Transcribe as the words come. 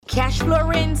Cashflow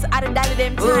rings at the Dolly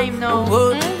them time now.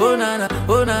 Oh na na,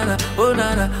 oh na na, oh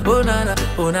na na, oh na na,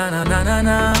 oh na na na na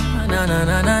na na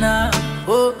na na na.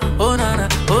 Oh na na,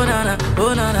 oh na na,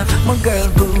 oh na na. My girl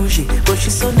bougie, but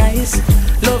she's so nice.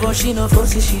 Love how she no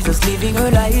fussy, she's just living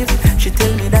her life. She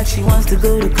tell me that she wants to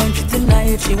go to country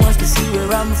tonight. She wants to see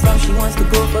where I'm from, she wants to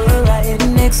go for a ride.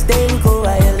 Next day we go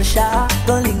a El Shah,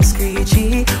 going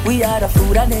screechy. We had a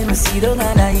food and then we sit down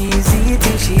and I easy.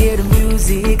 Till she hear the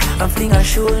music and fling her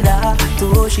shoulder.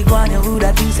 To how she go and who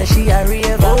that thinks that she a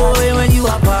raver. Oh, when you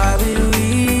are par with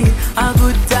me, a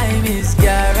good time is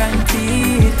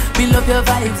guaranteed. Build up your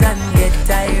vibes and get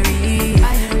tired.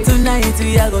 Tonight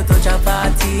we are go touch a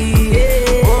party.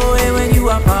 Oh, and when you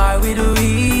are par with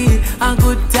me, a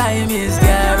good time is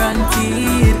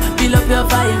guaranteed. Build up your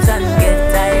vibes and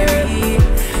get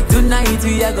tired. Tonight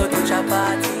we are go touch a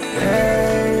party.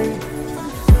 Hey.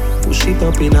 Push it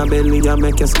up in a belly, ya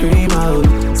make you scream out.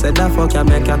 Say that fuck, ya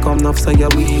make you come off so you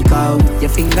weak out. Your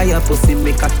finger, your pussy,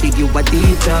 make a kick you a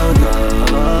teach out.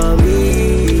 Oh,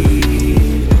 me.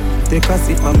 Take a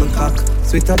sip on my cock,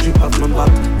 sweat a drip off my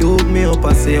back. You hook me up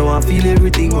and say you want feel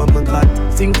everything on my got.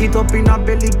 Sink it up in a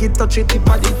belly, get touch it, tip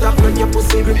at the top. When your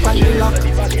pussy rip on the lock.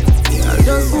 Yeah,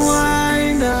 just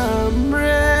wind up,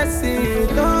 press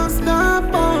it, don't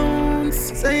stop bounce.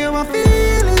 Say you want feel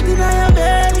it in your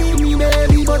belly,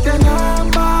 baby, but then I'm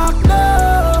back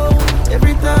now.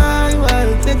 Every time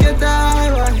I take your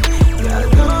time, yeah,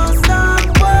 don't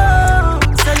stop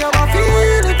bounce. Say you want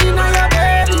feel it in your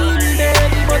belly,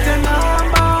 baby, but then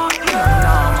I'm back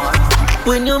now.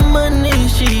 When your man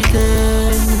is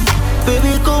cheating,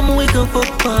 baby, come we can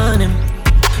fuck on him.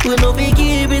 We know we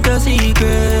keep it a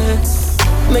secret.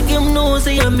 Make him know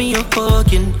say I'm me a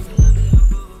fucking.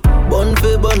 Bun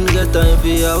for bun, get time for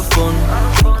have fun.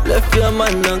 Left your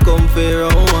man and come for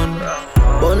round one.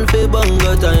 Bun for bun,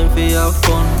 got time for have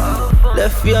fun.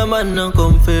 Left your man and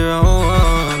come for round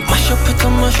one. Mash up it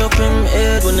and mash up him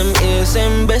head. When them ears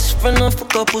same best friend and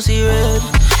fuck up pussy red.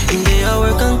 In the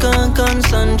hour can't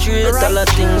concentrate. All the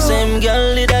things same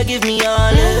girl did I give me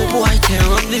all it. Boy tear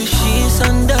up the sheets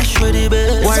and dash with the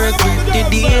bed. Why regret the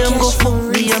DM go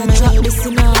fuck the amend.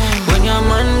 When your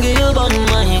man give you bun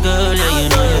my girl, yeah you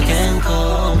know you can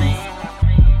call me.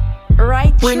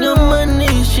 Right. When your man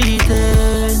is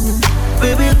cheating,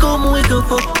 baby come we can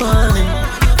fuck on him.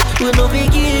 We know we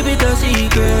keep it a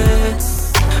secret.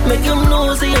 Make him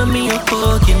know say I'm me a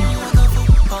fucking.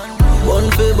 Bun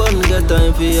for bun, get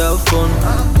time for have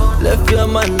fun. Left your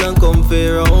man and come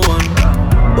for round one.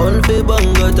 Bun for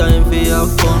bun, got time for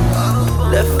have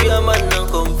fun. Left your man and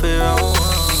come for round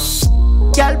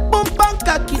one. Girl pump and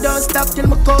cocky, don't stop till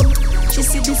me come. She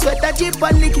see this sweater jeep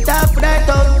and lick it off with her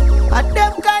tongue. And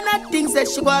them kind of things that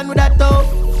she want with her tongue.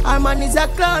 Her man is a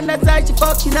clown, that's why she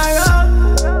fucking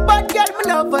around. But girl, me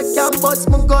love her, can't bust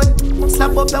my gun.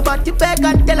 Slap up your body bag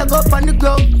and tell her go up on the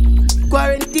ground.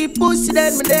 Quarantine pussy,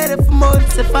 then me there for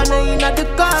months. If I know you at the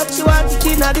cup, she want to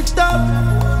clean at the top.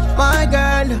 My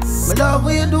girl, me love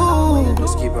what you do.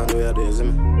 Just keep on where there,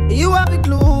 isn't it? You have the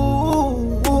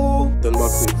glue. Done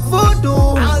back with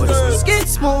Voodoo, skin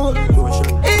smooth.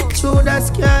 Ain't true, that's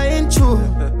ain't true.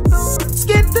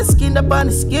 Skin to skin up on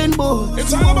the skin board. Girl,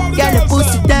 the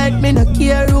pussy tight, me no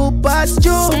care who pass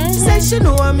through. Say she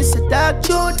know I'm Mr. Dark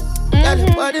Truth. Girl,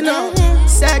 the body now,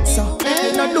 sex up.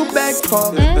 You know do beg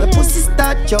for me. The pussy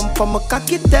start jump from a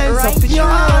cocky tense up in your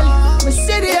hand. Me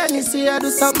see the and you see I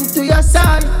do something to your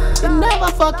son. You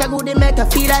never fuck a good, they make her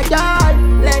feel like y'all.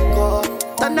 Let go,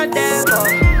 turn the devil.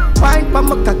 Wine pa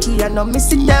my cocky and no miss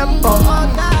the tempo.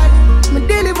 Me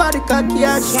deliver the cocky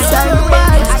and she sign the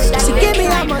vibes. She give me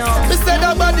a must. Me say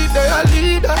that body they a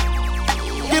leader.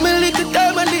 Give me little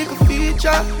time and little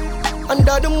feature.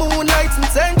 Under the moonlight and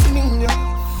sentiment.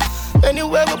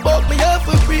 Anywhere we buck me up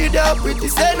for breather. Pretty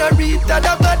senorita,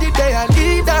 that body they a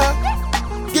leader.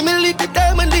 Give me little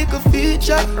time and little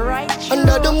feature.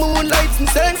 Under the moonlight and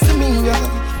sentiment.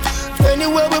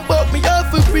 Anywhere we buck me up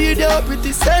for breather.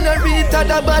 Pretty senorita,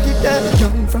 that body there.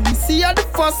 Young from me see you the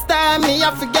first time, me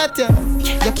I forget you.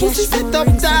 Your pussy sit up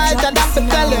tight and I have to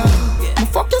tell you. Me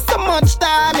fuck you so much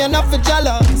time, you're not for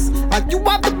jealous. And you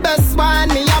have the best wine,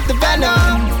 me have the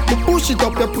venom. Me push it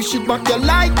up, you push it back, you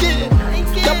like it.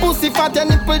 Your pussy fat, your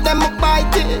nipple, them a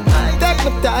bite it. Take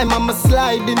my time, I'ma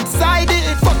slide inside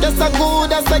it. Fuck you so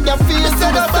good, I say you feel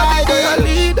suicide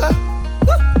it.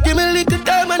 Give me little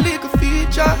time and little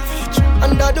feature.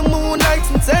 Under the moonlight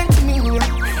and sentiment.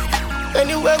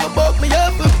 Anywhere we buck me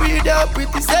up for breather.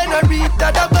 Pretty senorita,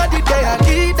 that body they a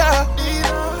leader.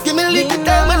 Give me little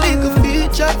time and little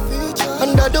feature.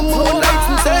 Under the moonlight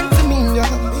and sentiment.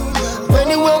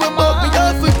 Anywhere we buck me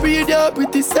up for breather. up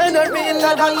with the center in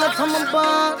I got you from a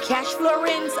bar. Cashflow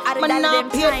rings at the Man, them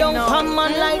not pay time down, now. come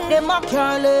on like them are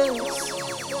careless.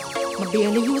 My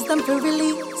barely use them for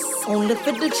release, only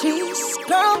for the cheese.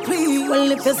 Girl, please.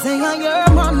 Well, if you say I'm your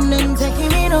man, then take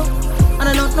him in up. And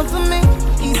I don't know for me,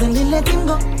 easily let him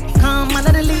go. Come out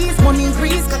of the lease, money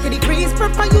increase, cocky decrease.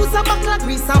 Prefer use a buckle of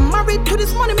grease. I'm married to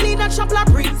this money, me need that shop like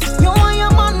breeze. You want your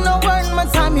man, no word my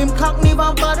time. Him cock me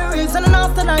about batteries. And then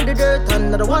after night the dirt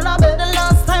under the wall I bet. The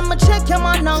last time I check your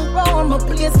man and round my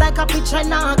place like a picture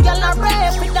now. Girl I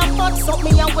rap with that butt, so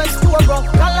me and west to a rock.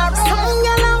 Girl I rap. Some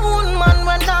girl I own man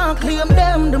when I claim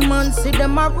them. The man see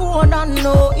them a road and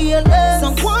no ELS.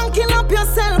 So go and kill up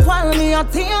yourself while me a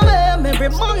tear them. Every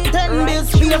month 10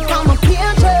 bills pay from a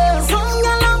paycheck. Some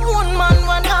girl I one man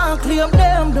when I claim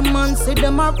them. The man say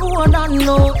them a road and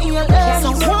no ELS.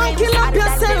 So why kill up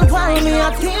yourself while me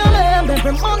a tell them.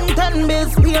 Every month 10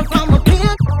 bills pay from a pay.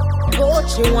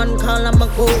 Coach, you one call I'm a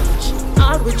coach.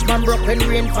 All rich man broken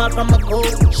rainfall from a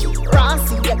coach.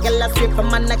 Rossi, a girl a straight from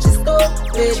man like she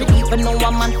stoked. She even know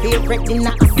I'm my favorite in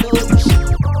a coach.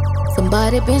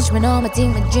 Somebody pinch me on my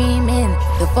team, me dreaming.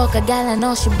 The fuck a gal I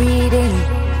know she breathing.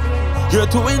 You're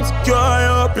too insecure,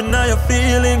 you're up in all your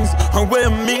feelings. And when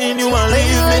you mean you wanna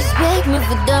leave You me. respect me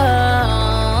for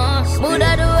dust. Would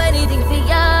I do anything for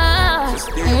ya?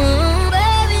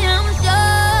 Baby, I'm sure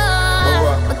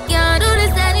I can't do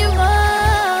this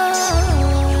anymore.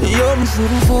 Yo, me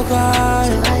shouldn't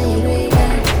forget.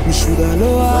 Me shoulda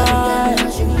know why.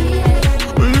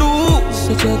 Lose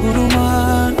such a good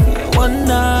woman. One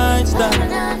night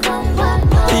stand.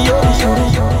 Yo, me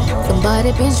shouldn't.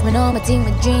 Somebody pinch me on my team,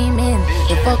 me dreaming.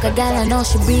 The fuck a gal I know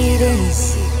she breathing.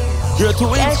 You're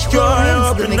too insecure, you're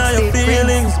up in all your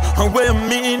feelings. And when you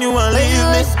mean you wanna leave You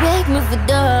me. respect me for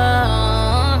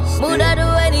dust. Would I do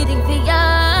anything for ya?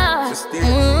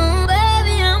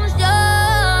 Baby, I'm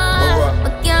sure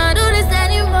I can't do this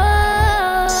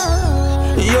anymore.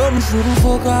 Yo, me shouldn't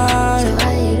forget.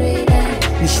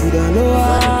 Me shoulda know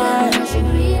why.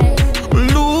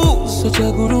 Lose such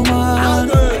a good woman.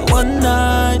 One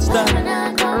night stand.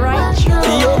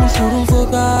 Right, Yo, me shouldn't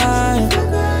forget.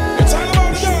 It's all about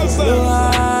the girls,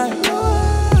 then.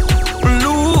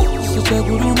 Lose such a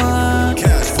good woman.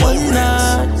 Cashflow One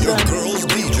night Rings, your stand. girl's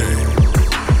DJ.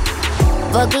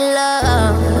 Fuck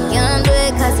love, can't do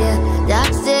it cause you're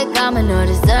toxic, I'ma not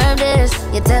deserve this.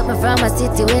 You took me from a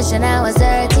situation I was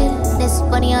hurting. It's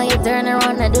funny how you turn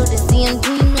around and do the same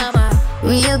thing. I'm a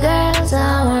real girl, so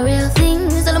I want real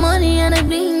things. All the money and the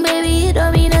bling, baby, it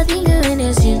don't mean nothing to when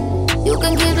it's you. You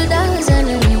can keep the dollars and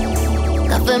the ring.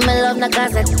 Come for my love, not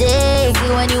cause I take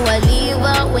you. When you a leave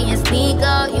out, when you sneak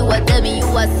out, you a tell me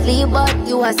you a sleep out,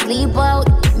 you a sleep out.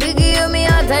 Biggie, you me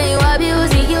out and you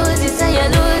abuse it, use it, so you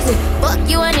lose it. Fuck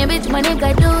you and your bitch, my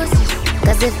nigga lose it.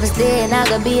 Cause if I stay, I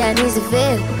gonna be an easy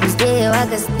fit. You stay, I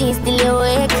can stay still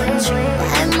awake.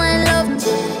 I'm my love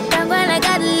chick, I'm gonna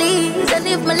got leaves. And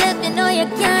if my left, you know you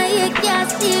can't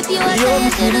see if you are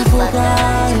saying to the fuck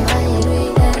out.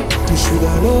 You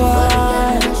shoulda know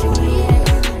why.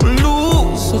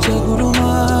 Lose such a good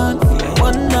woman.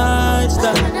 One night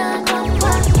stand.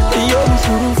 Yo, you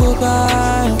shouldn't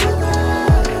forget.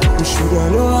 You shoulda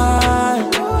know why.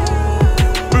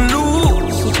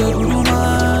 Lose such a good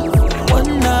woman.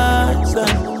 One night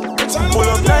stand. Pull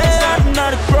up my head,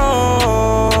 not a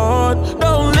crowd.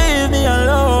 Don't leave me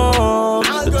alone.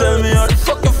 So tell me how the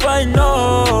fuck you find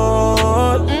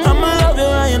out. I'ma love you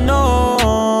and you know.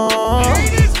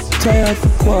 Tired for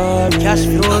quarreling.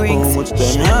 Cashflow rings. How much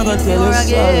time I gonna tell you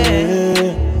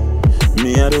sorry?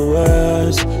 Me are the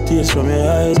worst. Tears from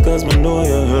your eyes cause me know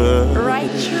you hurt. right.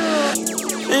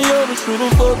 And you be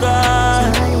shouldn't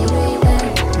forget.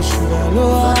 You shoulda know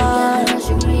why.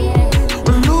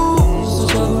 Lose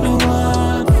such a good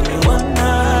one. One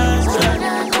night stand.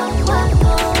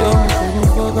 You be shouldn't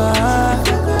forget.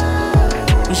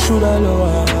 You shoulda know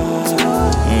why.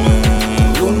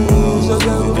 Lose such a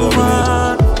good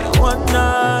one. One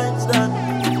night stand.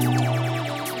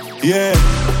 Yeah,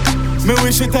 me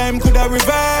wish the time coulda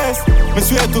reversed. Me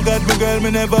swear to God, my girl,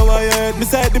 me never wired. Me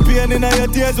sight the pain in your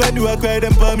tears when you a cry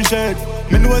them for me shirt.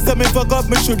 Me know say me fuck up,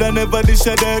 me shoulda never dish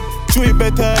a dirt. Treat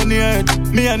better on the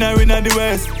earth, me and her in the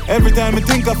west. Every time me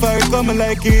think of her, it coming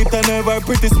like it and ever.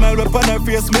 Pretty smile upon her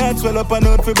face, me heart swell up and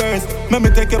out for burst. Me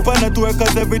take you on a tour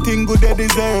cause everything good they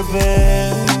deserve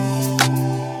it.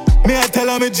 Me I tell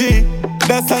her me G.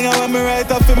 That song I want me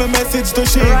write off in my message to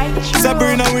she.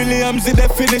 Sabrina Williams, the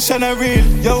definition of real.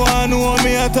 You wanna know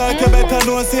me, I talk, you better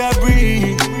know say I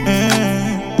breathe.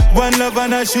 One love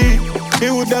and a she. He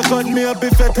woulda cut me up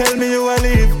if you tell me you a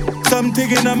leave.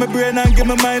 Something in my brain and give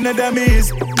my mind a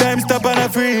damage. Time stop and I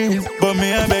freeze. But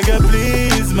me I beg you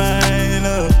please, my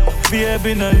love.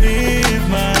 Baby, no leave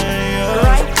my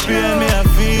love. Baby, me I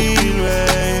feel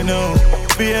right now.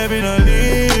 Baby, no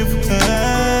leave.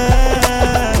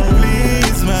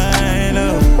 Please, my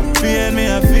love. Baby, me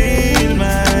I feel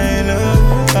my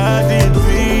love. I did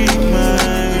feel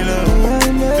my love.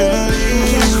 Don't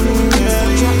leave.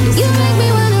 You make me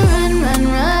wanna run.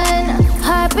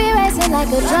 Heart be racing like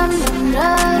a drum.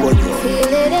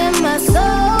 Feel it in my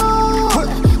soul.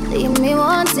 Leave me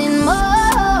wanting more.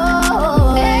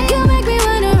 You make me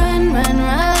wanna run.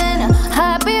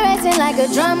 Heart be racing like a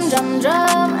drum.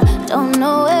 Don't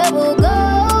know where we'll go.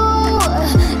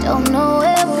 Don't know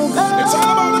where we'll go. It's all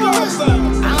about the girls then.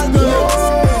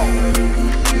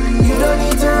 You don't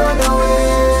need to run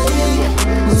away.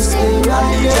 You stay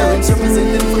right next to me.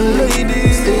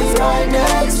 Stay right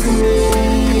next to me.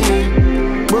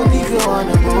 But if you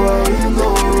wanna go, you go.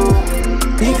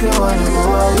 If you wanna go,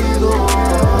 you go.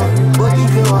 But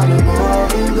if you wanna go,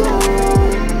 you go.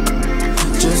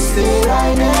 Just stay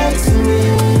right next to me.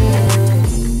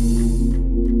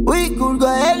 We could go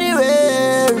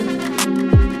anywhere.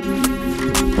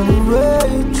 Anywhere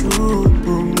you choose.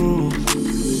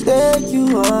 Take you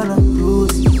on a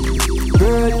cruise.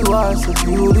 Girl, you are so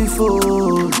beautiful.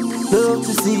 Love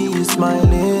to see you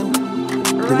smiling.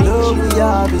 The love we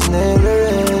have is never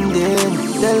ending.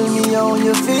 Tell me how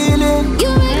you're feeling. You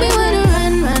make me wanna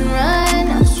run.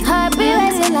 Heart be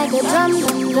racing like a drum.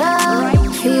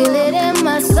 Feel it in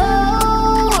my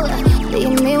soul.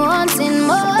 Leave me wanting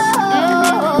more.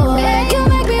 You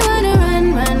make me wanna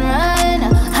run.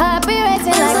 Heart be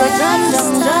racing like a drum.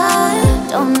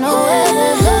 Don't know where to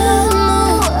go.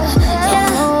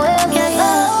 Don't know where to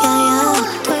go.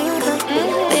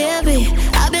 Baby,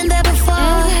 I've been there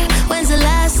before. When's the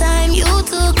last time you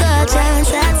took a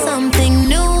chance at something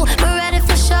new? We're ready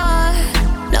for sure.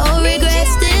 No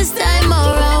regrets this time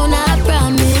around, I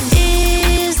promise.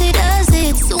 Easy does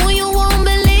it, soon you won't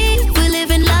believe. We're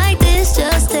living like this,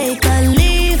 just take a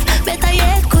leave. Better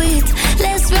yet quit,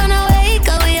 let's run away,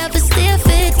 cause we have to stay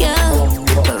fit, yeah.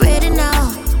 We're ready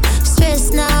now,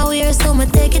 stress now, we're so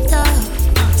much take it off.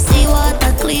 See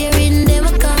water clearing, them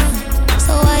a come.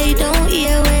 So I don't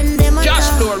hear when them a talk.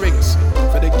 Cashflow rings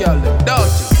for the girl, them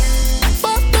dirty.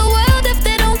 Fuck the world if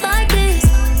they don't like this.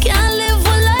 Can't live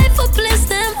a life or please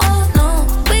them. Oh no,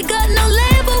 we got no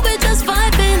label, we just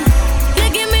vibing. You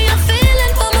give me a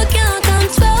feeling, but we can't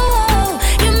control.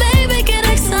 You make me get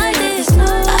excited. I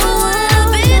wanna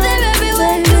be there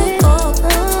everywhere you go.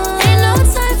 Ain't no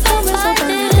time for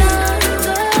fighting.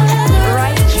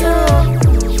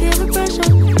 Feel the pressure,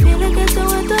 feel it getting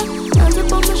wetter. Hands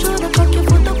up on my shoulder, cock your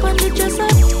foot up on the dresser.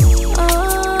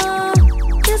 Oh,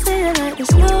 you say you like the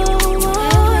slow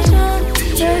motion,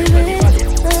 baby.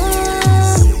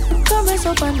 Caress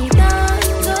up on the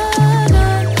dance,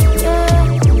 yeah.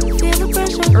 Feel the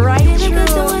pressure, feel it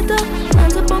getting wetter.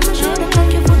 Hands up on my shoulder, cock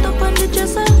your foot up on the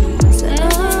dresser. Say,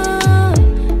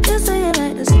 you say you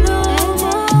like the slow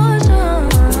motion.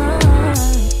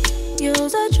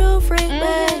 You's a true freak,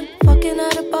 babe. Fucking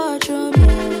out the bathroom,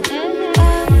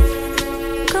 yeah.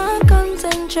 Can't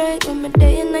concentrate when my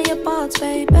day in your parts,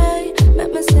 baby.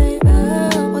 Make me say,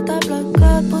 what a blood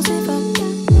clot pussy fat.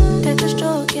 Take a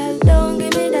stroke, girl, don't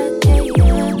give me that, yeah.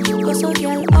 Go so,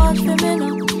 girl, arch for me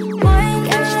now. Wine,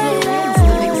 yeah.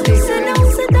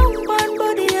 Sit down, burn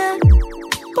body, yeah.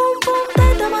 Boom,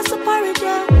 tight, I'm a separate,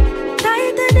 yeah.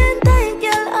 Tighter than tight,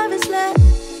 girl, obviously.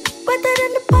 Wetter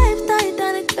than the pipe,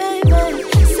 Titanic, baby.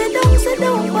 Sit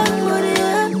down, burn body,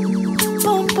 yeah.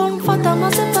 Boom, fat, I'm a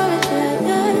separate,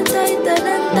 yeah. Tighter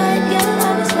than tight, girl,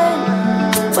 obviously.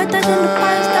 Wetter than the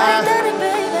pipe, Titanic,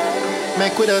 baby.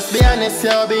 Make with us be honest,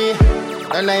 yo, be.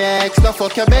 None of your ex no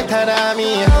fuck you better than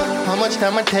me. How much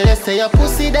time I tell you say your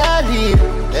pussy daddy?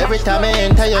 Every time I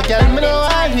enter your girl, me know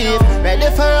I leave. Ready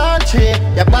for entry,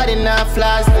 your body not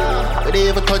flaws. But they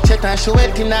even touch it and show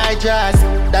it in our dress.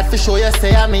 That for sure you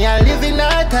say I me I live in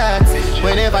our thoughts.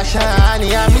 Whenever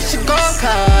shiny, I miss she gon'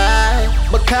 cry.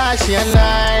 Because she and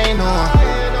I know.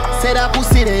 Say that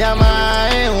pussy they are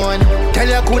my one. Tell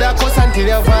you coulda cuss until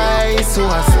your voice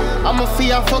was. I'ma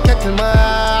feel fuck you till my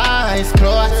eyes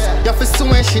closed. You feel so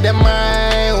when she dem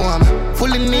my one.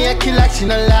 Fully naked like she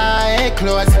no like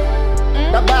clothes.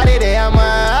 The body they are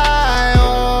my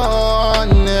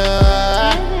own.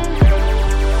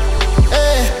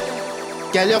 Hey,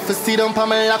 girl you feel sit down on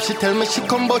my lap. She tell me she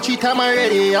come but 3 times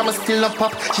already. I'ma still not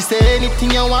pop. She say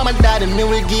anything you want my daddy, me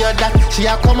will give you that. She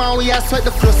a come and we a sweat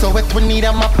the floor so wet we need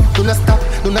a map. Do not stop.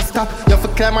 You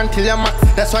feel climb until you're max.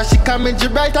 That's why she call me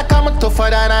Gibraltar, call me tougher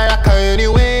than a rocker.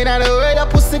 Anyway, in the world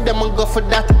them and go for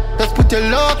that. Just put your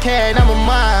low care in my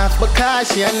mouth,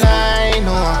 because she and I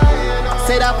know.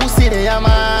 Say that pussy they are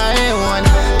my one.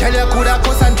 Tell you coulda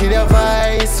cuss until your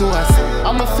voice was.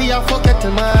 I'ma feel fuck it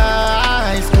till my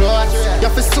eyes closed. You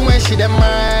feel so when she them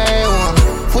my one.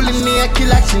 Fully naked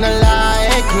like she no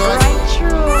like clothes.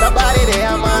 The body they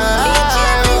are my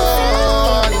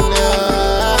one.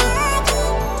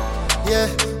 Yeah,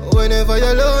 whenever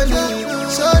you're lonely,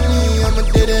 shortly I'ma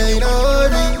dead in a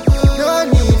hurry. No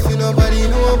need for nobody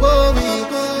know about me.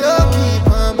 Low keep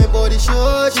on my body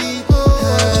shorty.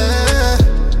 Yeah,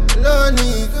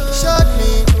 lonely, short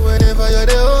me whenever you're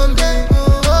the hungry.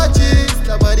 OG,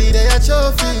 the body they a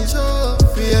trophy.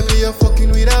 Baby, you're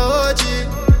fucking with a OG.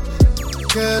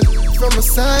 Girl, from a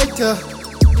side, yeah.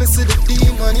 Me see the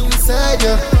demon inside,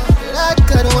 yeah. Like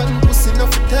I don't want pussy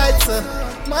enough tight, sir.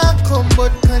 My come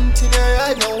but continue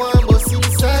right now, one bus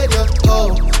inside, yeah.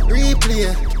 Oh,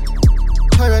 replay.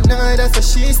 Paranoid, that's how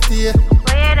she stay.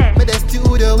 Me the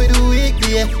studio with the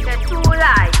weekly.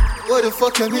 What the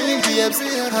fuck you mean, babes?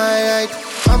 Alright,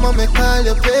 I'ma make all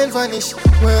your pain vanish.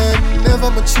 Whenever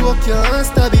I choke you and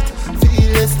stab it.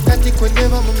 Feel ecstatic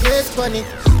whenever my mates panic.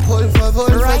 Hold for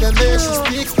the man, she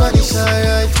speaks Spanish.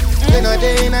 Alright, then a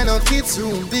day in a no kids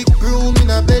room. Big broom in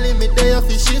a belly, me day off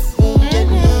the shift room.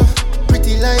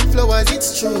 Pretty like flowers,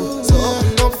 it's true. So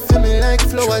open up for me like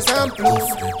flowers and blue.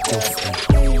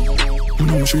 You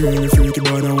know she really freaky,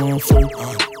 but I want fuck.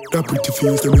 That pretty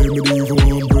face that make me even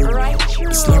want broke.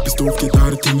 The slappy stuff get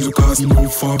all the things you cause me no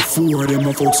far. Four of them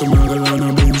I fuck some Magalana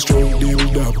and blame stroke. They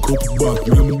will dab, couple back,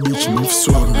 me I'm a bitch, enough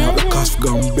swag. Got the cost for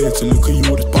gone bed, so look at you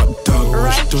with the pot tag.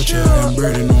 Rush touch her and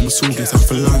burden on my suitcase, I'm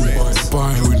for land.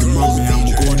 Party with the mommy,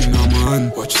 I'm going in on my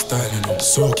hand. Watch your styling out,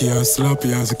 soaky as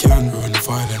sloppy as I can. Run the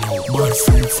filing out, bad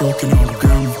free, fucking on the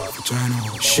gram.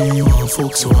 She want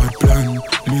fuck so hard plan.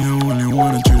 Me I only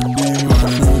wanna dream be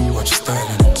man. Watch your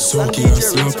styling out, soaky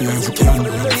as sloppy as I can.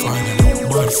 Run the filing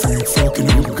out, bad free, fucking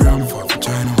on the gram.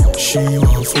 She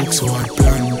want fuck so hard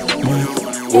plan. Me I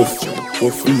only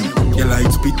you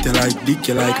like spit, you like dick,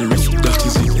 you like wrist. That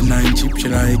is it, the 9 chip, she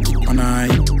like it on her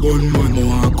height. Gunman, no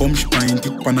one come, she pint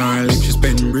it on her leg. She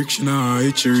spend bricks, she nah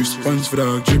hit, she response for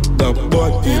that drip top.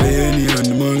 But feel the any and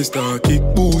the money start kick.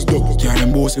 Boost up, yeah,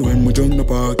 them bossy when we jump the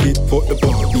pocket. Fuck the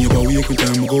park, me about week when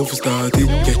time we go for start it.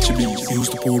 Catch a beat,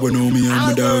 used to pour, but now me and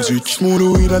my dogs rich. Smooth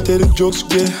the weed, I tell the jokes,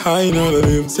 get high in all of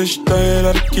them. Say she tired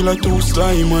of the killer, too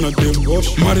slime on a them.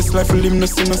 Maddest life, live, no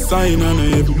see no sign on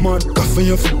a every mad. Coffee,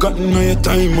 you forgotten now your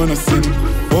time on a sin.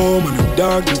 Oh man, the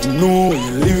dog doesn't know where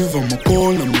you live. I'm a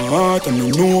cold and my heart, and I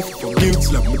know if you forgive.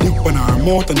 Slap my dick on her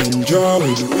mouth and then draw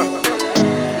with it.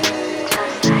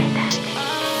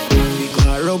 We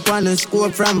got up on the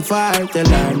scope from far. Tell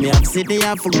her me have city,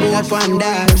 I for go up and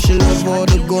down. She love how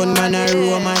the gunman and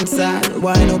romance are.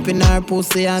 Wind up in her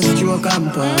pussy and stroke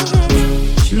and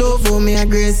pass. She love how me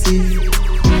aggressive.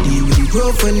 Deal with the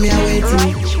growth when me a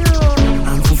waiting.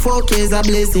 4 K's a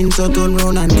blessing, so turn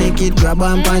round and take it. Grab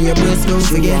on pan your breast, don't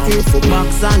forget it. For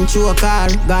box and choke her,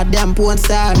 goddamn porn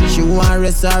star. She want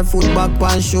rest her foot back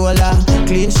pan shoulder.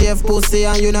 Clean shave pussy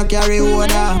and you no carry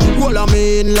water. All of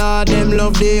me in-law, them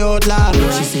love the outlaw.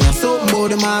 She say something about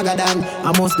the Magadan.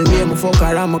 I must the way me fuck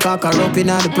her and me cock her up in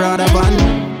the Prada van.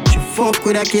 She fuck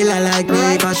with a killer like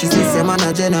me, cause she see some man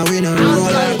a genuine and roll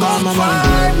like mama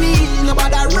man.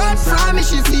 Nobody run from me,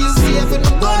 she feels safe in the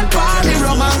gun party.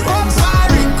 Rum and come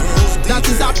party. That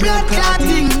is a blood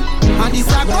clotting, and it's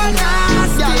a gun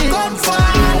nasty. Come for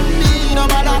me,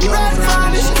 nobody run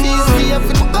from me. She feels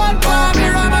safe in the gun party.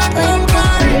 Rum and come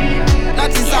party.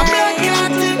 That is a blood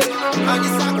clotting, and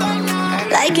it's a gun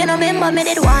nasty. Like you know, remember me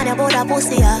did one about a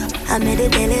pussy, yeah. I made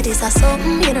it tell you this is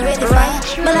something you know ready for.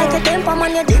 But like a temper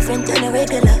man, you're different than a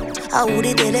regular. I would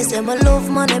tell you say my love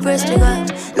money first trigger.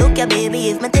 Look ya baby,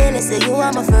 if my tell you say you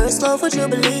are my first love, would you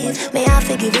believe? May I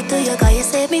forgive it to you, cause you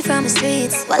saved me from the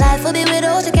streets. While life will be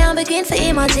without you, can't begin to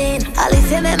imagine. I'll if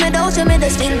you make me doubt you, me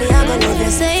just feel me, I'm gonna love you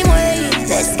the same way.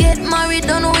 Let's get married,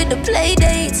 done with the play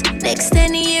dates. Next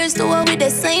 10 years, do it with the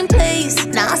same place.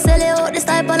 Now I sell you out this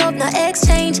type of love, no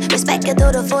exchange. Respect you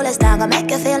to the fullest, I'm gonna make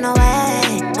you feel no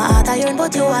way. My heart I yearn,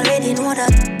 but you already know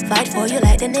that. Fight for you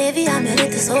like the Navy, I'm your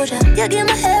little soldier. You give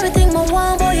me everything I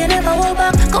want, boy, you never hold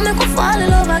back. Come and go fall in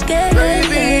love again.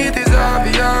 Baby, it is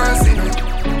obvious, you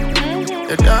know,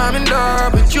 that I'm in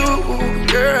love with you,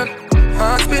 girl.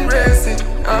 Heart's been racing,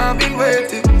 I've been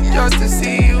waiting just to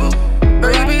see you.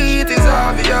 Baby, it is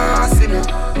obvious, you know,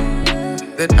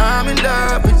 that I'm in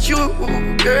love with you,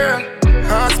 girl.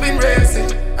 Heart's been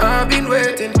racing, I've been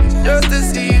waiting just to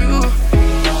see you.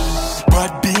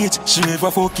 Bad bitch, She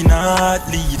never fucking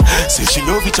athlete. Say she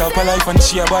love it up her life and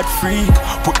she a bad freak.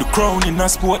 Put the crown in a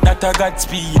sport that I got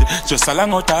speed. Just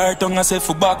along out her tongue I said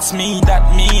for box me.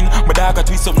 That mean, my dog a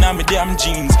twist up now my damn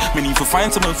jeans. Me need to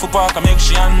find someone for park and make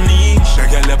she unleash. The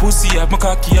girl a pussy have my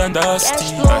cocky and a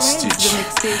stitch.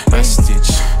 A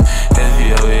stitch.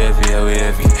 Heavy away, heavy away,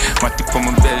 heavy. My tip on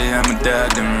my belly and my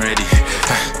dog them ready.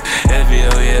 Heavy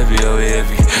away, heavy away,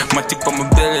 heavy. My tip on my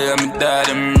belly and my dog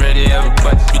them ready.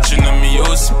 Everybody bitchin' on me, yo,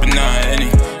 sippin' on any.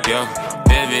 Yo,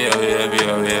 heavy away, heavy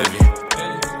away, heavy.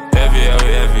 Heavy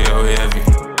away, heavy away, heavy.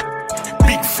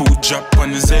 Big food drop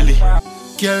on the zelly.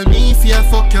 Girl, me if you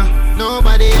fuck you,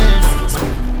 nobody else.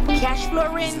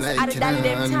 Cashflow rings like, at the time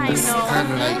now.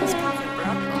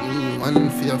 One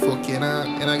for your fuck you,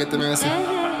 and I get the mercy.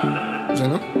 You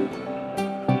know?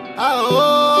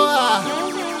 Oh,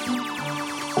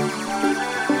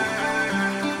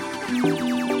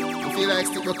 I feel like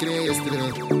stick bucket in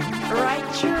yesterday. Right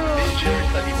true.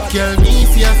 Girl, me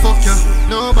if you fuck you,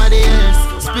 nobody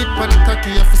else. Spit on the cocky,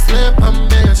 you fi slap and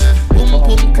bench. Boom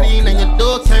boom clean and you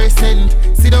don't carry scent.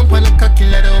 Sit down on the cocky,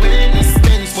 let the wellness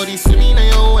stench. Body swimming in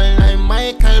your well like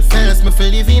Michael Phelps. Me fi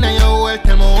live in your well,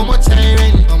 tell me how much I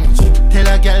rent. Tell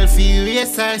a girl fi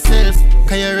raise herself,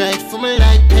 cause you right for me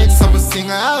like pets. So me sing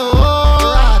thank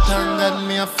God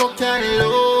me a fuck you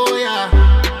low, yeah.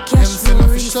 Them say me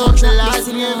fi shout the last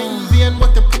name in vain,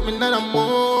 but you put me in a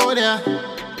mode, yeah.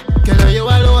 Girl, you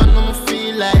alone, no me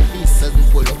feel like this. As me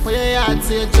pull up for your yard,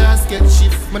 so you just get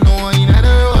shift. Me know in the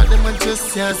road, them a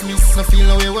just as miss. No feel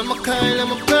no way when me call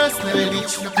them a personal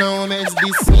bitch. Now me it's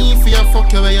this me for your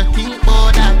fuck you where you think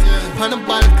about that. On the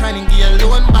balcony, give you a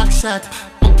loan back shot.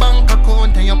 Bank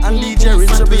account and your DJ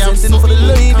Rich representing for the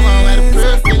ladies. Come on, we're the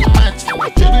perfect match.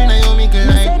 Dribbling on your middle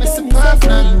like Mr.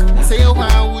 Perfect. Say you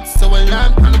want wood, so a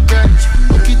lamp on the branch.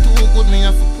 Look it too good, me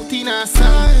have to put in a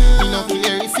song. Me no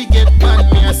care if you get bad,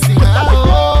 me a sing.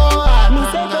 Oh,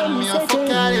 me a fuck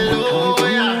all low,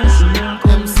 yeah.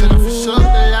 Them say no for sure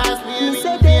the last me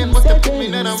in vain, but they put me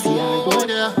in a mood,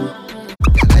 yeah.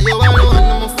 You alone,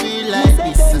 no me feel like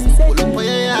this. As me pull up for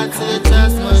your yard, so you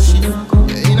just my shit.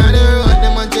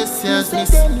 Just as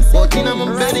miss, but in my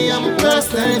belly, I'm a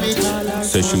personal bitch.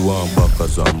 Say she want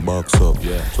backers and box up,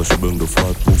 yeah. So she bring the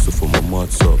fat pussy for my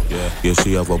mats up, yeah.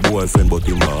 She have a boyfriend, but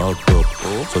he my act up.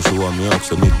 So she want me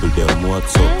ask her nipple them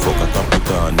what's up. Fuck a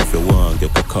capital, and if you want,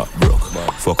 get the cock broke.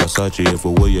 Fuck a Sachi,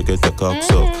 everywhere you get the cocks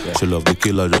up. She love the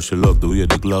killer, just she love the way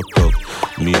the Glock talk.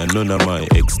 Me and none of my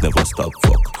ex never stop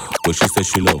fuck. But she said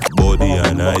she love body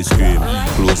and ice cream.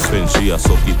 Close friend, she a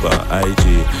suck it by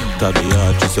IG. Tag me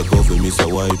hard, she said go for me, so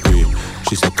white cream.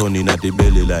 She said turning at the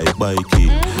belly like bikey.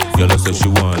 Girl, I said she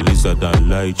want lizard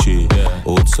and lychee.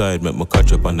 Outside, make me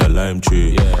catch up on the lime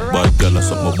tree. Bad girl, I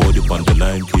suck my body on the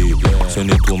lime key.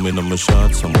 Send it to me, no my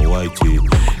shots, I'm a whitey.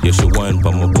 Yeah, she wine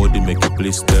pa my body, make it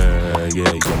blister.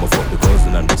 Yeah, my fuck the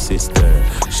cousin and the sister.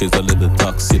 She's a little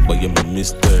toxic, but yeah, my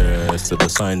mister. So the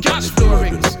sign on the door,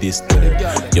 do not disturb.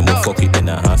 Yeah, my fuck it in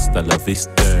a hasta la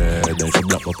vista. Then she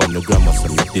block up on the grammar, so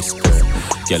me disc her.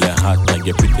 Girl, you hot and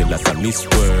you pretty like a Miss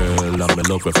World. I'm in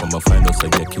love her from a find out, so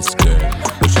you kiss girl.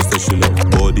 But she said she love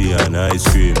body and ice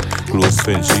cream. Close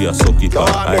friend, she a suck it on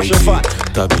IG.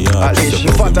 Tabby hard, she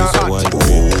a go for me, so white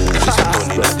cream. She said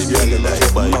money that the belly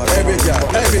like bike. Every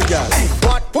girl.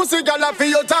 What pussy girl for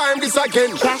your time this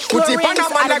again? Put it on a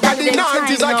man like a the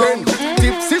 90s again.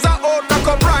 Tips is a out, the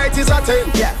cup right is a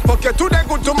 10. Fuck you today,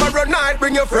 good tomorrow night,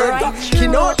 bring your friend. You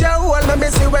know the whole me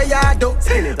see where you do.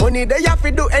 Only they have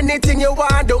to do anything you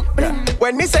want do.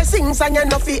 When me say sing song, you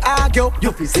no fi argue.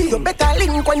 You better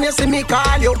link when you see me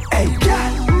call you. Hey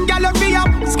girl, girl you fi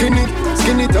up, skin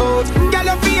it out. Girl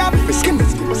you fi up, skin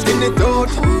it out.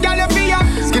 Girl you fi up,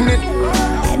 skin it.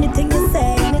 Anything you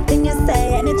say, anything you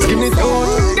say, anything skin it out.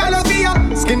 Girl you fi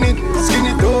up, skin it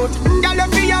out. Girl you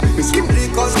fi up, skin it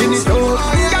out.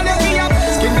 Girl you fi up,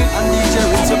 skin it. And DJ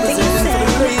Rich representing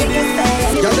for the ladies.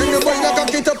 Girl, then the boy that can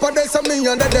get up and there's a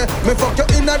million there. Me fuck you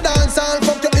in a dance and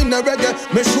fuck you in a reggae.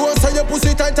 Me sure so your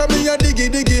pussy tight and me a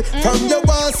diggy. From your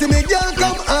boss see me, girl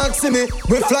come ask me.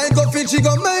 We fly go Fiji,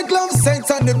 go make love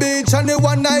sex on the beach. And the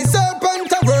one night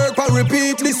serpent to work and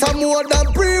repeat. Listen more than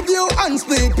preview and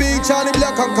sneak peek. Charlie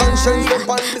Black and conscience up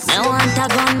on the I want a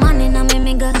gun man in a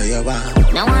mimiga.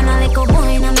 Now want a little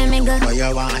boy in a mimiga.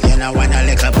 You know want a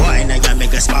little boy in a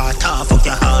mimiga. Smart off, fuck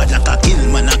your hard like a kill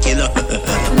man a killer.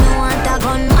 Now want a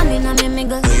gun man in a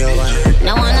mimiga.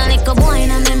 Now want a little boy in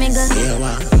a mimiga.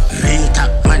 Real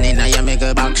top man in a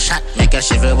mimiga. Back shot, make a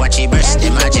shiver, watch your breast, the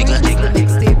magic.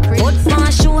 Put my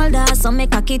shoulder, so so me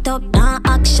cock it up. Nah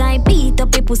act shy, beat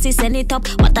up your pussy, send it up.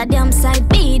 What a damn side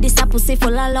be, this a pussy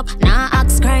full of luck. Nah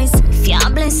ask Christ, if you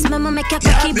bless me, make your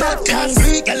cocky baptize.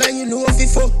 Girl, you know if you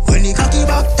fuck when you cocky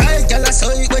baptize. Girl, I saw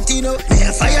it wet, you know. Me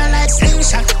a fire like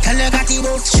slingshot. Girl, you got it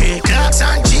up. Straight clocks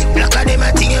and cheap, blacker them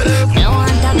a thing you love. No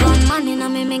want a gun man in a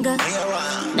me mingle.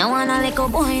 No want a little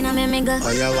boy in a me mingle.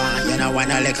 Oh, you want? You know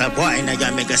want a little boy in a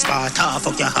you make a spot off.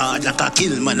 Fuck your heart like a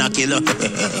kill man a killer.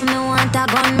 No want a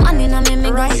gun man in a me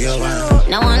mingle. Oh, you want?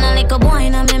 No want a little boy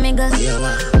in a me mingle. Oh, you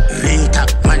want? Real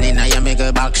top man in a you make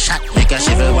a back shot. Make a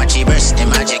shiver watch your breast,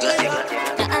 them a jiggle.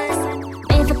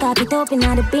 Cock it up in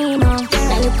the beano.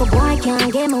 That little boy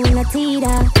can't get me with a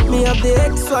teeter. Me have the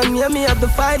X1, yeah, me have the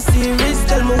 5 series.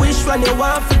 Tell me which one you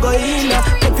want to go in.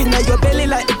 Up in your belly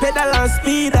like the pedal and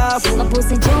speed off. My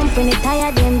pussy jumping, it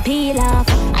tired then peel off.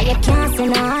 And you can't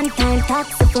send a on-time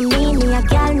taxi for me. Me a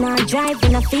girl not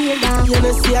driving a field off. You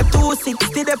know see a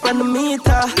 260 up on the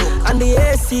meter. And the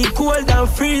AC cold and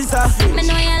freezer. Me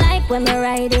know you like when me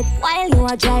ride it. While you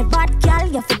a drive, but girl,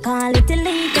 you fi call it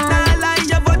illegal. Nah, like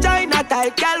your vagina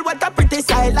tight, girl. What a pretty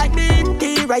sight, like the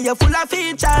interior, you're full of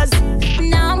features.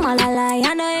 No, I'm all a lie,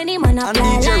 I know any man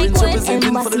apply like with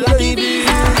embassy at the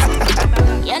visa.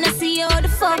 You know see how the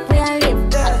fuck we a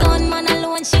live. A gunman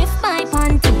alone shift my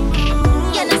panty.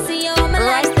 You know see how my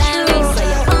lifestyle is. So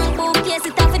your punk book, yes,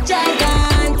 it have a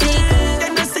gigantic.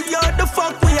 You know see how the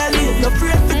fuck we a live. No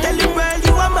afraid to tell the world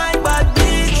you are my bad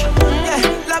bitch. Yeah,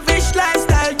 lavish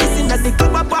lifestyle, this in the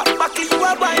cover pop back, you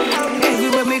are my man.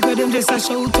 Everywhere me go, them just a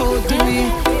shout out to me.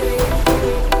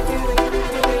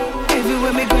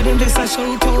 Everywhere me go, them just a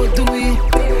shout out to me.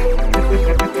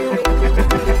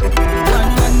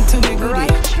 One man to me goodie,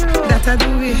 that I do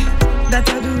it, that I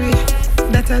do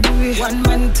it, that I do it. One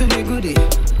man to me goodie,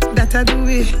 that I do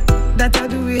it, that I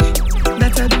do it,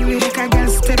 that I do it. Make a girl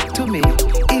step to me.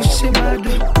 If she bad,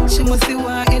 she must be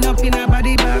wanting up in her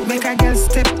body bag. Make a girl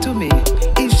step to me.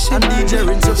 If she bad,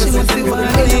 she must be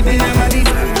wanting up in her body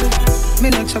bag. Me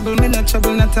no trouble,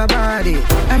 not a body.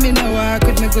 I mean no walk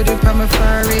with me good up on my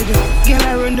forehead. Girl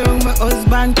I run down my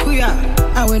husband queer.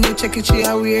 And when you check it, she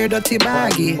a weird dirty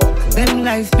baggy. Them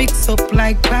life mix up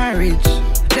like porridge.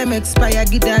 Them expire,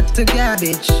 give that to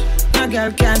garbage. No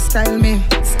girl can't style me.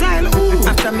 Style who?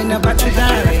 After me no battery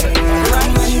die.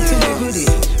 One man to me goodie,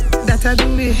 that I do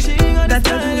it, that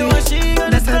I do it,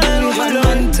 that I do it. One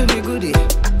man to me goodie,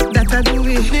 that I do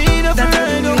it, that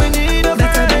I do it,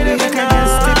 that I do it. Make a girl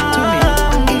step to me.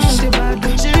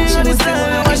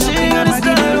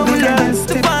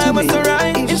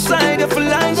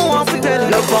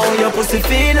 Love how your pussy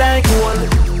feel like one.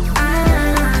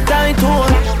 Tight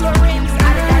one.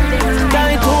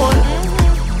 Tight one.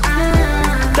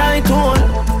 Tight one.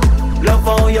 Love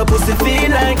how your pussy feel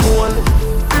like one.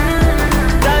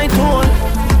 Tight one.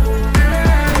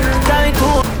 Tight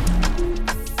one.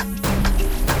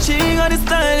 She got the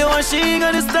style, you want she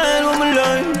got the style, woman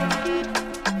learn.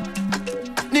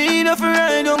 Need her for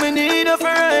ride, oh me need her for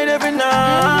ride every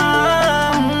night.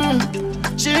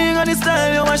 She got the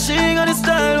style, you want she got the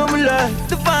style, oh me like.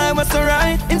 The vibe was so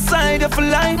right, inside of a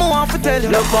life, more want to tell you.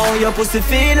 Love how your pussy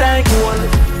feel like one.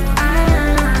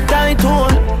 Tight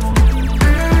one.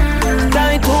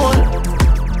 Tight one.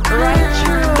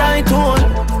 Tight one.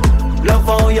 Love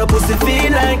how your pussy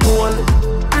feel like one.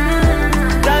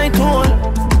 Tight one.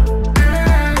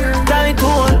 Tight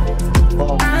one.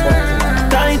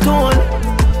 Tight one.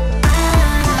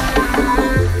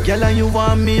 Girl, and you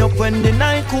want me up when the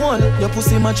night cold. Your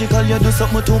pussy magical, you do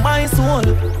something to my soul.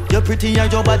 You're pretty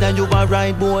and you're bad and you a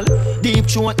right ball. Deep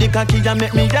throat, the cocky, you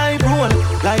make me die roll.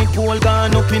 Light pole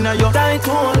gone up in your tight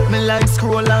hole. Me like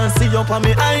scroll and see up on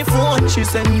me iPhone. She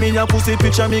send me a pussy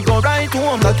picture, me go right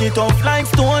home. Lock it off like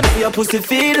stone. Your pussy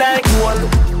feel like gold.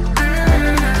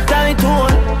 Tight hole.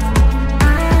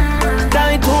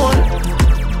 Tight hole.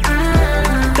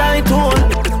 Tight hole.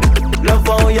 Love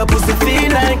how your pussy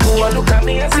feel like gold. Look at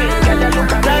me and sing, girl, you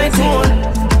look at me and sing.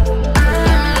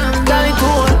 Tight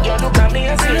hole. You look at me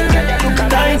and sing, girl, you look at me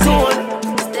tight hole.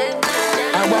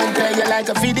 I won't play you like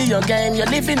a video game. You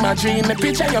live in my dream, me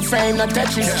picture your frame. No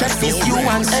Tetris, just this you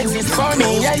and exist for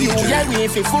me. Yeah, you, yeah, we,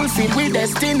 if you fulfill with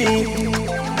destiny.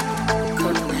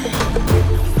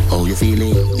 How you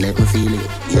feeling? Let me feel it,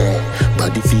 yeah.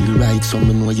 Body feel right, so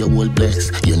me know you're all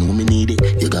blessed. You know me need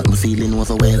it, you got me feeling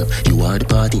overwhelmed. You are the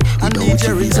party, without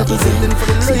you is a event.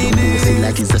 See you moving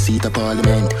like it's the seat of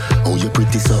parliament. Oh, you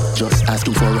pretty so, just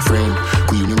asking for a friend.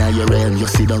 Queen in your realm, you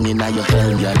sit down in your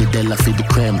helm. You're the Della for the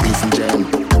creme, piece and gem.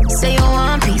 Say you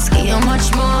want peace, give you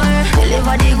much more.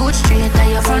 Deliver the good straight at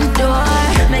your front door.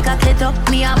 Make a kit up,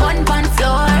 me a bun pan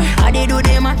floor. How they do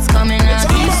the maths coming and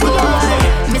keep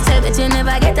score. Me say that you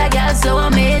never get a girl so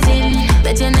amazing.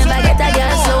 Bet you never get a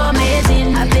girl so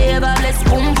amazing. I play a bless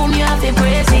boom boom, you have to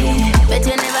praise it. Bet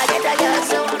you never get a girl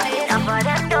so amazing. Some of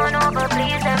them don't over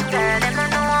please them girl. Them don't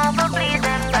know how to please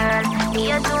them girl.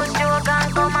 Me a two-stroke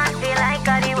and come and feel like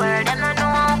a the world. Them don't know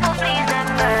how to please them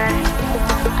girl.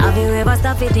 Have you ever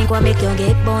stopped to think what make you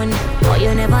get bun? Or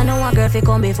you never know a girl fi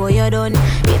come before you're done.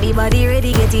 Baby body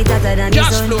ready, get it hotter than the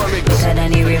sun. Hotter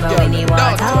than the river when the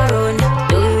water run.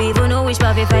 Do you even know which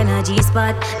part fi find a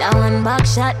G-spot? That one back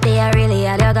shot, they are really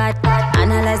all you got.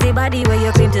 Analyze the body where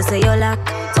you claim to say you lack.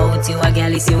 Out you a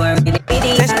girl, is you are really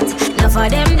idiot. Enough of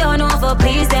them don't know for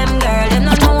please them girl. Them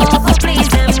don't know how for please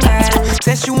them girl.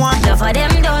 Say she want. Enough of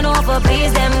them don't know for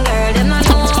please them girl. Them don't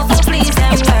know how for please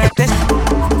them girl.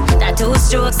 That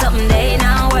two-stroke something they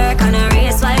now work on a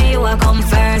race while you a come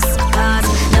first. Cause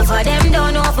enough of them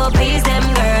don't know for please them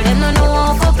girl. Them don't know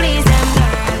how for please them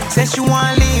girl. Say she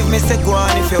want leave, me say go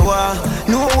on if you want.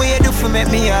 No way you do for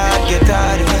make me hard get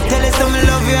hard. Tell her some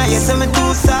love you and you say me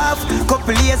too soft.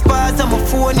 Couple years pass on my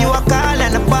phone you a call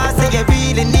and a pass. Say you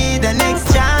really need a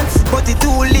next chance. But it's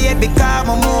too late because I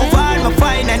move on. I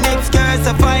find a next girl,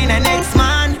 so find a next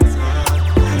man.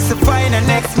 So find a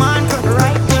next man.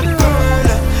 Right girl,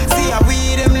 see how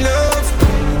we them love.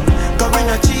 Cause we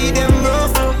no cheat them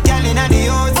rough. Girl inna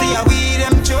the house, see how we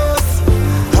them just.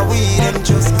 How we them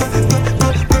just.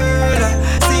 Girl,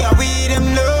 see how we them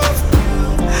love.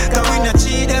 Cause we no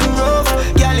cheat them rough.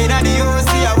 Girl inna the house,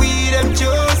 see how we them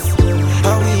just.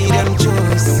 How we them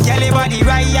just. Girl your body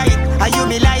right, are you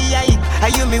me lie? Are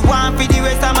you me want for the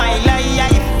rest of my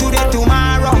life? Today,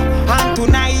 tomorrow, and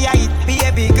tonight,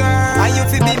 baby girl. Are you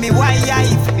fi be me wife?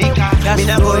 Me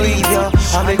not go leave you,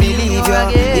 I me believe you.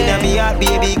 Inna me heart,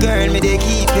 baby girl, me dey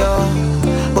keep you.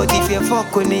 But if you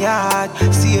fuck with me hard,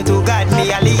 see you to God,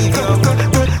 me I leave you. Girl,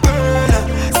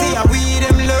 see how we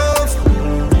them love.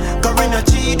 Cause we no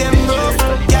cheat them rough.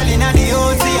 Girl inna the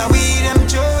house, see how we them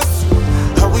just.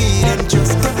 How we them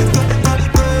just. Girl,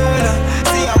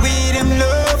 see how we them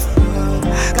love.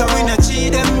 Cause we no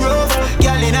cheat them rough.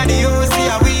 Girl inna the house, see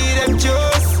how we them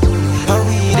just. How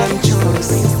we them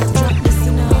just.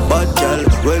 Bad girl,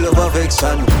 well of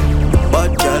affection.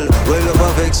 Bad girl, well of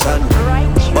affection.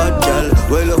 Bad girl,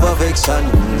 well of affection.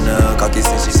 Cocky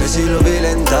say she love it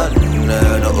and done.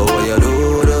 No what you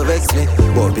do to vex me.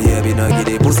 But baby no give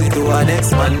the pussy to her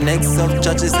next man. Next up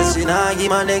church say she nah give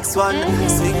my next one.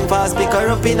 Swing fast, pick her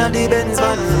up in a the Benz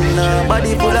van.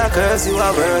 Body full of curves, you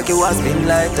a work, you a spin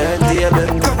like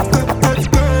turntable.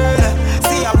 Girl,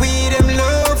 see how we them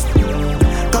love.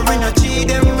 Cause we no cheat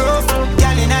them rough.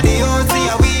 Girl inna the house, see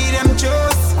how we them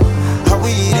just. How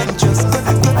we them just.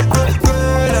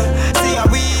 Girl, see how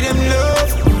we them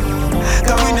love.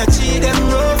 Cause we no cheat them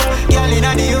rough. Girl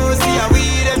inna the house, see how we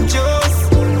them just.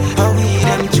 How we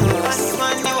them just.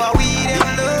 Man, you how we them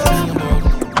love.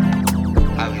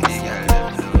 How we them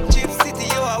love. Chip City,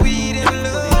 you how we them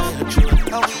love.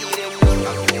 How we them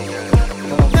love.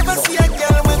 Never see a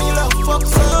girl when you love fuck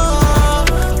so.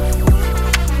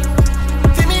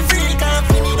 Feel me free, can't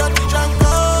feel me dirty drunk.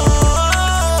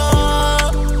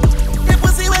 The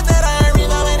pussy wet that I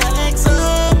river when I like so.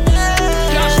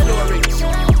 Cashflow rings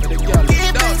for the girl.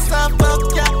 Keep this up, fuck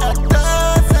ya a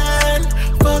dozen.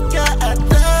 Fuck ya a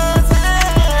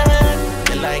dozen.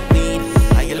 You like me,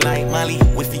 and you like Molly.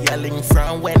 We feeling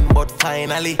from when, but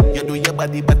finally you do your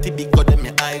body big, got them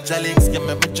your hydraulics. You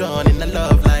make me drown in the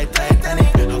love like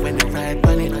Titanic. And when you ride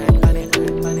bunny,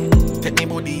 take me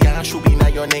body and should be now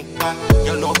your neck back.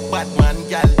 You love bad man,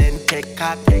 girl, then take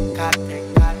cock.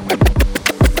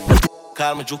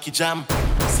 Call me Jokey Jam,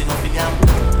 see no yam.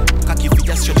 Cocky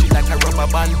figure stretch it like a rubber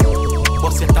band.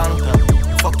 Bust your tongue,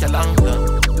 fuck your lung.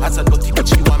 As a dirty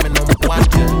bitch, you want me number one.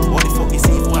 What the fuck is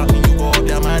it walking, you go up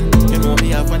there, man. You know me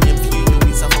have a name for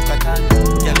you, is a fuck a tan.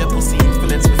 Girl, your pussy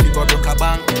influence me, figure broke a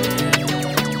bank.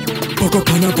 Fuck up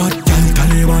on a bad girl,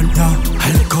 Taliban, yeah.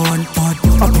 Alcohol pot,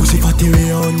 a pussy fatty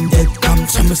way on dead cam.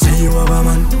 Some say you have a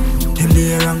man, him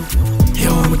the wrong. Yo,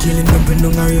 I'm killing them, but no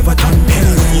river town.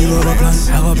 Anyway, you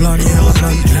have a plan,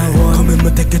 yeah. Come in,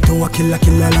 me take it to a killer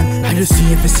land. I just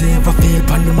see if it's safe, I feel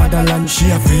pan the motherland.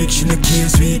 She a freak, she no care,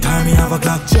 sweet, time me have a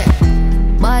clock.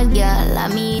 Bad girl, I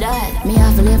mean that. Me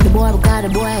have to leave the boy because the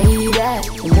boy he that.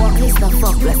 Walk this the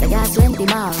fuck, plus I got 20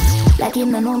 miles. Like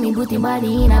him no know me, put him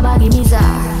body in a baggy mizar.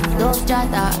 Dove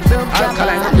chatter, broke chopper.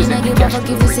 I mean I give a fuck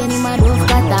if you send him a dove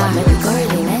cutter. Make it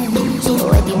curly, man. So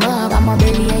wet him up, I'm a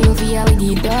belly and you feel with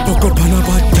the dog. Fuck up on a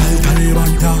bad girl,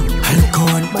 Taliban, yeah.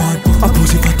 Alcohol pot, a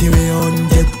pussy fatty way on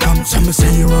dead cam. Some say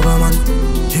you have a man,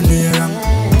 him the wrong.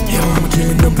 Yo, I'm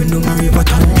killing them, but no river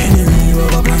town. Anyway, you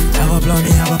have a plan,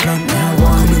 me have a plan.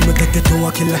 Come in, me take Make it to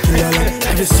a killer land.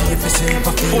 I just see if it's safe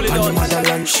for feel on the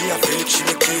motherland. She a fake, she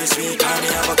the case, we can't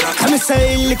have a crack. I'm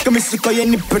say, lick a miss, cause you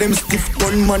nip them stiff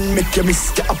gun man. Make you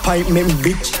miss your appointment,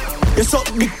 bitch. You suck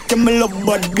dick, and me love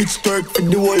bad bitch. Twerk for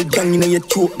the whole gang, you know you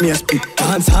choke me a spit.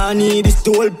 Dance honey, this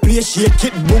the whole place, shake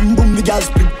it. Boom, boom, the girl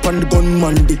split on the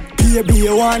gunman dick. Baby,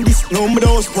 you want this? No, me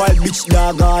those wild bitch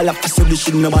dog. All up so this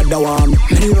shit nobody want me.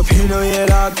 Me leave up here no yeah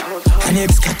dog. And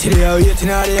ex cat there waiting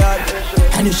at the yard.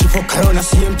 And if she fuck around the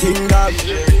same thing dog.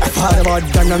 I thought about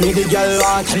that, I made the girl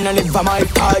want. And I never my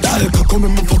part. Girl, come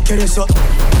and me fuck your ass up.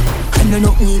 And I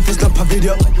know me if it's not a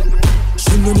video.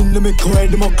 She no need to make her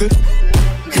head muckle.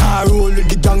 Nah, roll with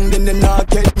the gang, then they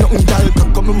not get nothing. Girl,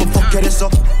 come and me fuck your ass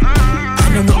up.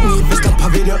 And I know me if it's not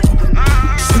a video.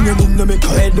 She no need to make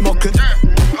her head muckle.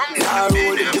 Girl,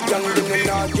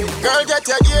 get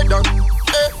your gear done.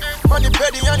 On the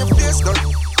belly and your face done.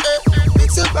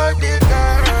 It's a birthday,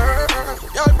 girl.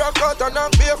 Y'all broke out and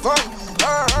not be fun.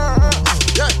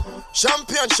 Yeah.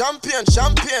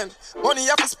 Champagne. Money you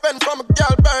have to spend from a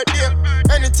girl birthday.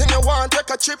 Anything you want, take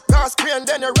a trip, cast Spain.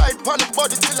 Then you ride on the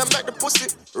body till you make the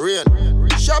pussy rain.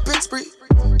 Shopping spree.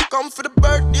 Come for the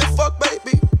birthday, fuck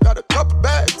baby. Got a couple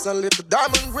bags and little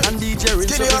diamond rings. And DJ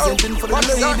Rinse representing for the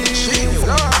ladies.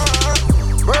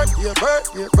 Birthday.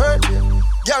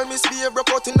 Girl, miss me every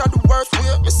reporting that the worst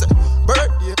way. Me say,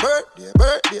 birthday.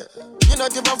 You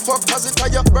not give a fuck cause it's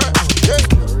your birthday.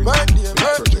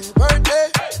 Birthday.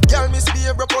 Girl, miss me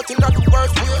every reporting that the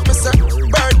worst way. Me say,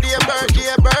 birthday.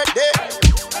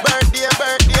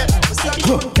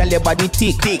 Girl, your body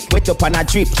tick, wet up on a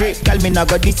drip. Girl, me not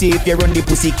go this if you run the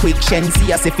pussy quick. Shen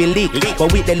see us if you lick,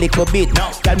 but with a little bit.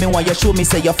 Girl, me want you show me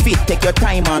say you're fit. Take your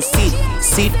time and sit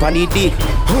on the dick.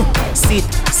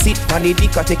 Sit on the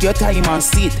dick, or take your time and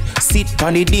sit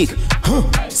on the dick.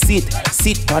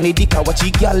 Sit on the dick, or watch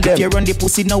you girl them. If you run the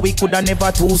pussy now, we coulda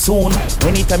never too soon.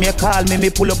 Anytime you call me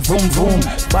pull up vroom vroom.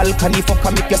 Balcony fuck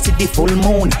and make you see the full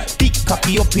moon. Dick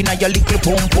cocky up in your little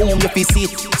boom boom. If you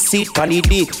sit on the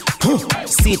dick.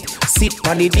 Sit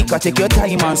on the dick, or take your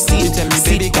time and sit on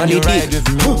the dick.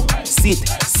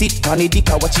 Sit on the dick,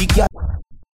 or watch you girl.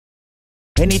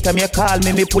 Anytime you call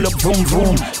me pull up vroom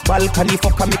vroom. Balcony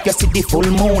fuck and make you see the full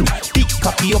moon. Dick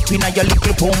cocky up in your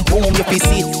little boom boom. If you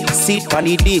sit on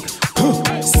the dick.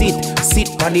 Sit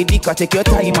on the dick, or take your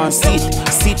time and sit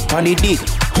on the dick.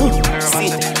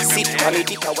 Sit on the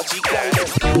dick, or watch you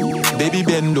girl. Baby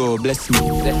bendo, bless me.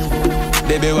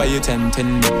 Baby, why you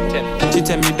tempting me? She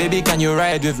tell me, baby, can you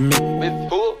ride with me? With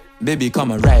who? Baby,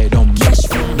 come and ride on me.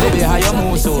 Baby, how you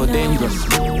move so dangerous?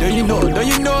 Don't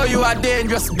you know you are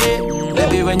dangerous, babe?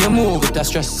 Baby, when you move, it's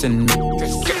stressing me.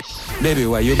 Baby,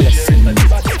 why you blessing me?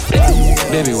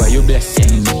 Baby, why you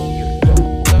blessing me?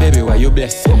 Baby, why you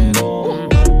blessing me?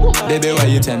 Baby, why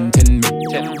you tempting me?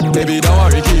 Baby, don't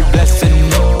worry, keep blessing me.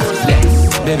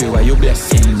 Bless. Baby, why you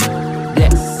blessing me?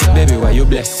 Bless. Baby, why you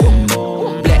blessing me?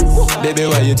 Baby,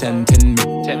 why you tempting me?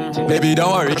 Baby,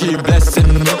 don't worry, keep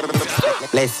blessing me.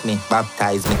 Bless me,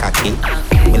 baptize me cocky.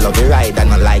 Me love you ride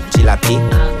and I like jalopy.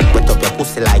 Wet up your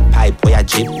pussy like pipe or your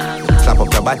jeep. Slap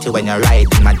up your body when you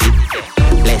ride in my deep.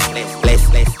 Bless me.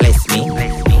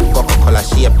 Coca-Cola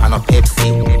shape and a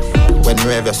Pepsi. When you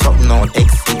have your something on take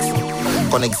 6.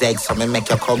 Connect eggs so me make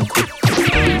you come quick.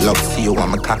 Love see you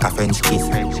want me cock a French kiss.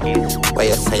 Where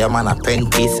you say your man a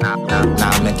apprentice.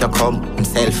 Now make you come, I'm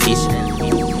selfish.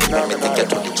 Let me take you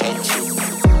to the change.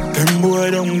 Them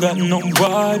boy don't got no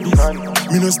bodies.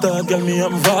 Me no star girl, me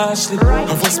am vastly.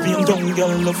 I was being dumb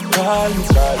girl, love call me.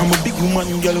 I'm a big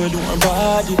woman girl, we do her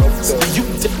body. So you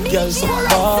take girl so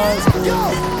far.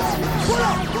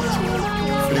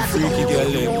 For the freaky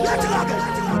girl,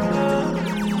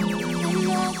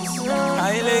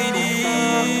 hi lady.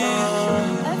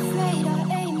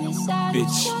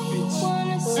 Bitch.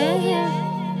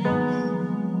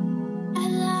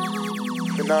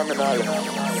 Phenomenal.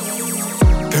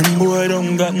 Them boy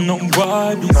don't got no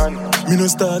bodies. Me no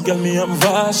star girl, me am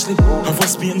vastly. I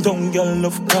was being dumb girl,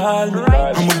 love call me.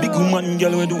 I'm a big woman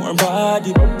girl, we do her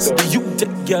body. So you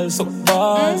take girl so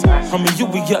bars. I'm a you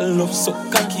girl, love so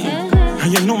cocky.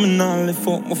 And you know me now left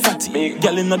out my fatty.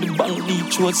 Girl inna the bank,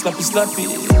 deep throat, slappy.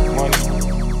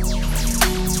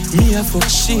 Me a fuck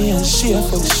she and she a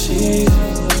fuck she.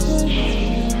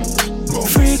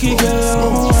 Freaky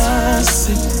girl, I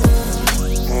see.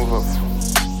 Move up.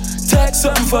 Take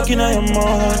some fucking on your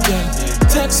mouth, yeah.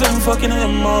 Take some fucking in your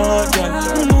mouth,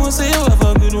 girl. You know say you have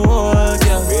a good work,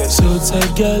 girl. So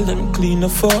tight, girl, let me clean the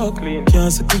fuck.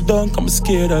 Can't settle down, I'm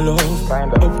scared of love.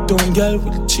 Uptown, girl,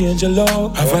 will change your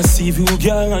love. Have I see you,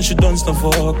 girl, and she done stuff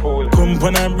fuck. Come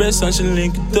on her breast and she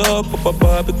link it up. Up a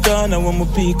Barbican, I want me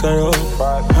pick her up.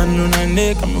 Hand on her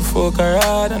neck, I'm a fuck her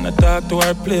hard. And I talk to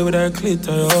her, play with her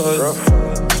clitoris.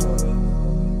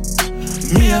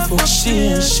 Me a fuck she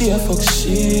and she a fuck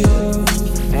she.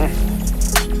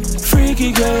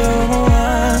 Freaky girl, I'm a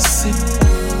wanna see.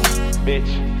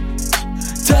 Bitch.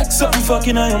 Take something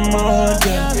fucking on your mouth,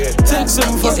 yeah. Take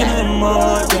something fucking on your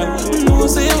mouth, yeah. You know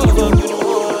say you have a good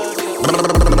work.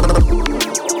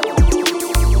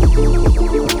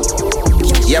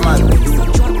 Yeah, man.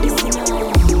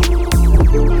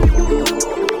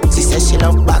 She says she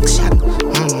love back shot.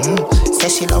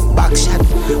 Says she love back shot.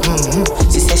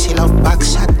 She says she love back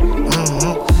shot.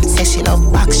 Says she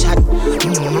love back shot.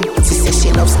 She says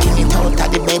she loves skinny out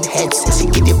at the bed head. Says she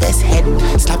get the best head,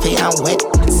 sloppy and wet.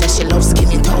 Says she loves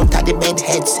skinny out at the bed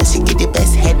head. Says she get the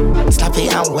best head, sloppy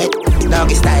and wet.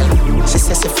 Doggy style. She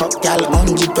says she fuck gal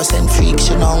 100% freak.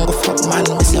 She don't go fuck man.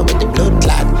 Me say with the blood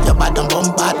clad. Your bad and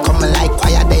bum bad. Coming like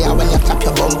fire there when you clap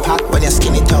your bum pack. When you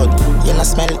skinny out, you not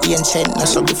smell ancient. No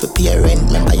struggle for pay rent.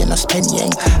 Remember you not spend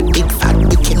yang. Big fat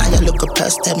bikini now you look a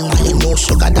purse them. Now you know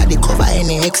sugar daddy cover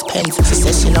any expense. She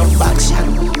says she love back shot.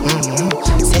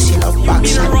 Says she love back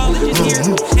shot.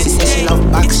 She says she love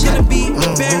back shot.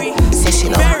 Says she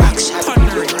love back shot.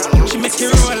 She make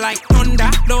it roll like thunder,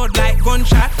 load like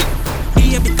gunshot.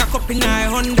 Baby cock up in her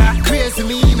Honda. Crazy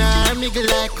me nah, nigga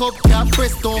like up cap.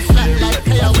 Press don't flat like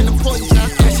player when the punch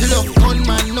up. She love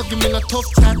gunman, no give me no tough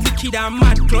chat. Wicked and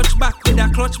mad, clutch back with a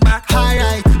clutch back.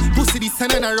 Alright, pussy this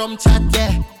and a rum chat,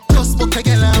 yeah. Just fuck a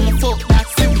girl and fuck that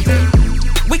simple.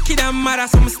 Wicked and mad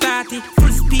as I'm started. Full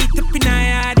speed up in her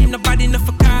yard, ain't nobody enough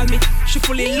for call me. She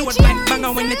fully load like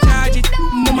banger when they charge it.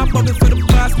 Mama bubble for the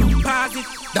boss, me pass it.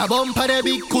 The bumper the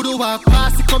big could walk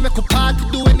past it. Come make a party,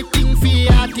 do anything for the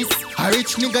artist. A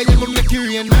rich nigga, yeah, me make it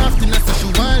rain after. So she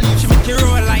want leave. She make it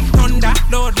roll like thunder,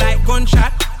 load like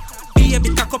gunshot.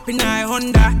 Baby cock up in her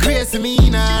Honda. Crazy me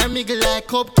nah, nigga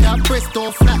like up cap. Press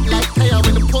don't flat like tire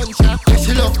when the punch up.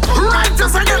 She love right,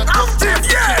 just I get active,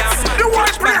 yes. The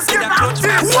watch place get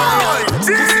active. Why?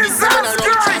 Jesus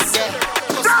Christ.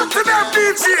 Talk to them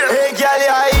DJ. Hey girl,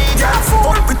 yeah,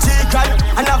 fuck with chicken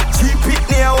and have cheap it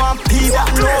near one P.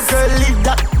 That no girl leave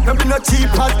that. No be no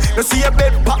cheap hot. No see a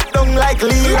bed packed down like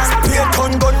Leland. Pay a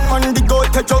ton gunman, the go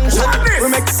to junction. We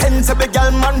make sense of the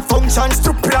girl man function.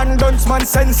 Stupid and dunce man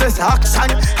senses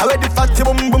action. How the fatty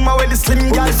boom boom, how the slim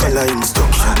girl. Follow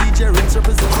instruction.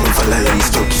 Come follow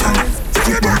instruction.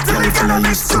 Every bad girl follow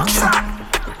instruction.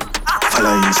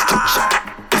 Follow instruction.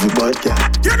 Every bad girl.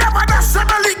 You never done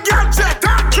suddenly girl jet.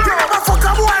 You never fuck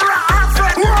a boy right half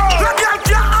it. The girl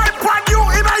can't iPad you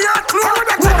in a your clothes.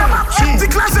 They take them up empty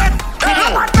closet.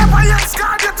 I never yet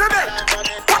scarred you today.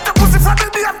 What the pussy for the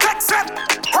day of Texas?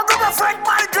 I'm gonna fight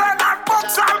my girl and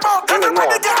box all about.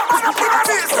 Everybody get up on the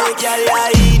place. Hey girl,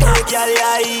 yeah, eat. Hey girl,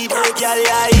 yeah, eat. Hey girl,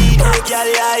 yeah, eat. Hey girl,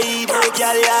 yeah, eat. Hey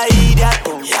girl, yeah, eat that.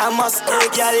 Yeah, must. Hey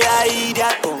girl, yeah, eat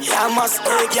that. Yeah, must.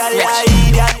 Hey girl, yeah,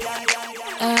 eat that.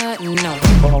 No.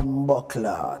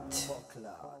 Bumbleclot.